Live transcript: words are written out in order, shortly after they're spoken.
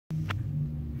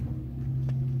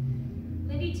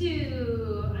Lindy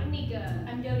 2. I'm Nika.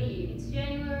 I'm Dodi. It's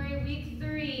January, week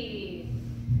 3.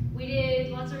 We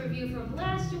did lots of review from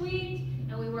last week,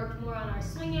 and we worked more on our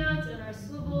swing outs and our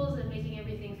swivels and making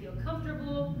everything feel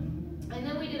comfortable. And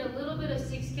then we did a little bit of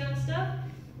 6-count stuff.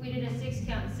 We did a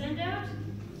 6-count send out.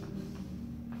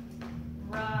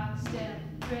 Rock, step,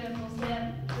 triple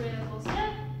step,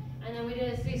 and then we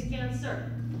did a 6-count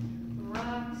circle.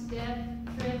 Rock, step,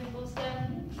 triple step,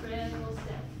 triple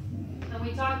step. And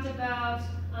we talked about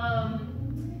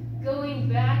going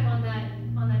back on that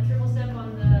triple step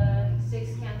on the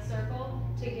 6-count circle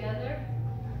together.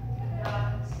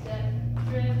 Rock, step,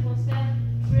 triple step,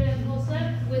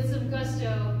 with some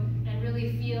gusto, and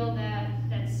really feel that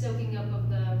soaking up of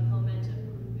the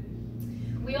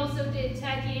momentum. We also did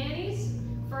Tacky Annies,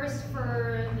 first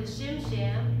for the shim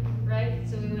sham, right?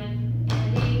 So we went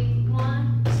and 8,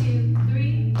 1, 2,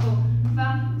 3, 4,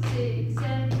 5, 6,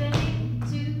 7, 8,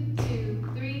 2,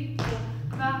 2, 3, 4,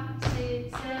 5,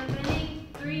 6, 7, 8,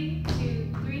 3,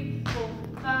 2, 3, 4,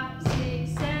 5,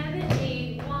 6, 7,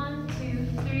 8, 1, 2,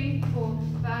 3, 4,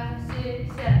 5,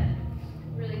 6, 7.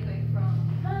 Really quick from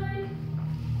behind.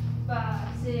 5,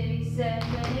 6,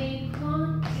 7, 8,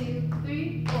 1, 2,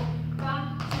 3, 4,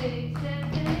 5, 6,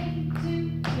 7, 8,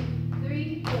 2,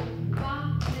 3, 4,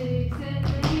 5, 6, 7,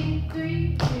 8,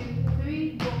 3, 2,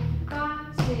 3, 4,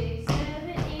 5, 6, 7,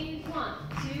 8, 1,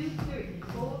 2, 3,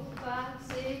 4, 5,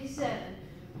 6, 7.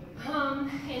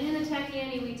 And in the Tacky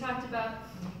Annie, we talked about,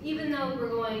 even though we're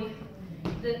going,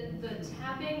 the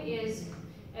tapping is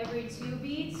every 2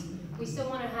 beats, we still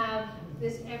want to have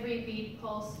this every beat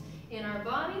pulse in our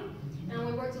body. And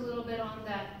we worked a little bit on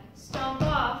that stomp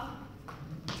off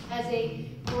as a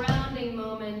grounding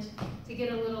moment to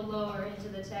get a little lower into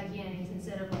the Tacky Annies.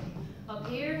 Instead of up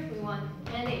here, we want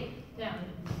and 8, down,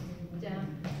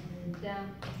 down,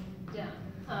 down, down.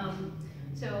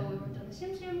 So we worked on the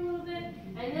shim sham a little bit,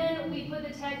 and then we put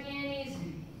the Tacky Annies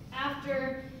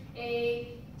after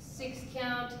a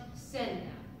 6-count send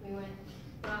out. We went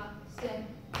rock, step,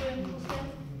 triple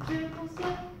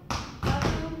step,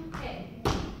 boom, hey,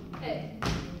 hey,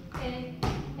 hey,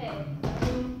 hey,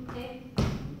 boom, hey,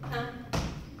 boom,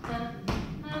 boom,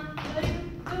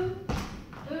 boom,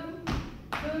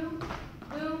 boom,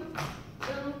 boom,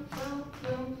 boom,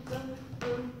 boom, boom,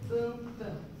 boom, boom,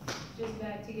 boom. Just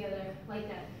back together like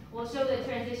that. We'll show the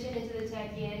transition into the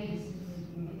Tacky Annies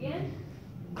again.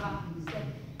 Rock, step,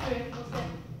 triple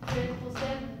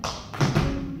step,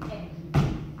 boom, hey.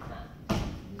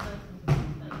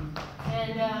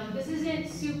 And this isn't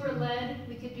super led.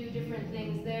 We could do different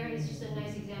things there. It's just a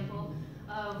nice example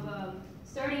of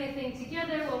starting a thing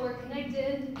together while we're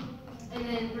connected, and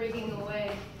then breaking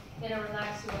away in a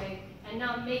relaxed way, and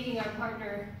not making our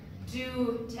partner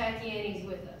do Tacky Annies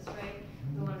with us, right?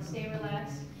 We want to stay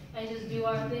relaxed and just do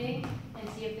our thing and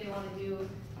see if they want to do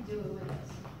it with us.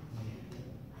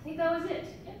 I think that was it.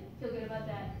 Yeah, feel good about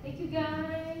that. Thank you,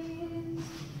 guys.